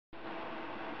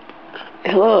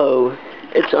Hello,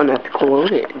 it's Unethical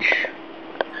Ownage.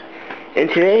 And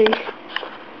today,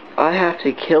 I have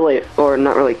to kill it, or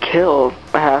not really kill,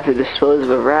 I have to dispose of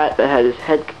a rat that had his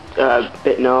head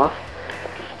bitten off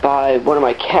by one of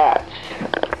my cats.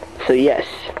 So yes,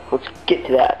 let's get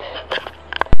to that.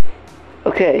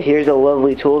 Okay, here's the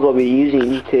lovely tools I'll be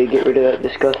using to get rid of that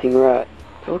disgusting rat.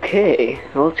 Okay,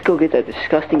 well, let's go get that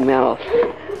disgusting mouth.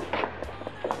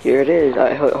 Here it is.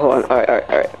 Alright, hold on.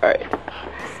 Alright.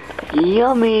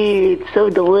 Yummy! It's so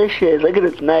delicious. Look at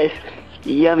this nice,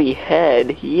 yummy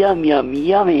head. Yum,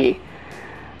 yummy.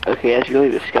 Okay, that's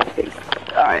really disgusting.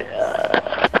 Alright,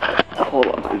 hold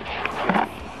on.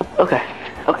 Okay.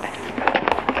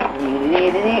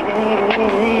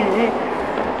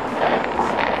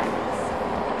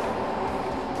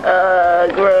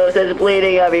 Gross, it's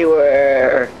bleeding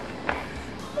everywhere.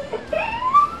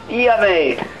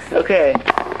 Yummy! Okay.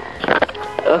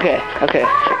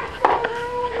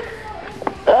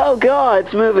 Oh god,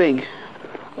 it's moving.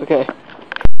 Okay.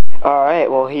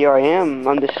 Alright, well here I am.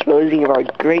 I'm disposing of our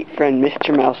great friend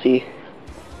Mr. Mousy.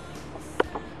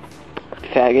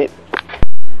 Faggot.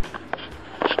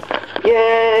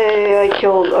 Yay! I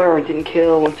didn't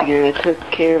kill once again. I took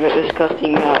care of a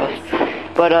disgusting mouse.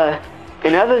 But,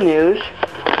 in other news,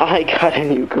 I got a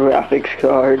new graphics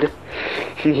card.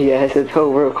 Yes, it's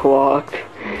overclocked.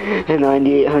 A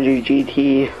 9800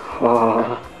 GT.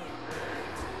 Oh.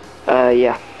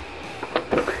 Yeah.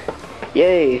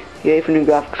 Yay for new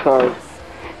graphics card.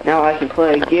 Now I can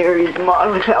play Gary's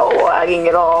mod without lagging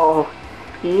at all.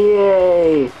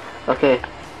 Yay. Okay.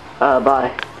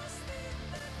 Bye.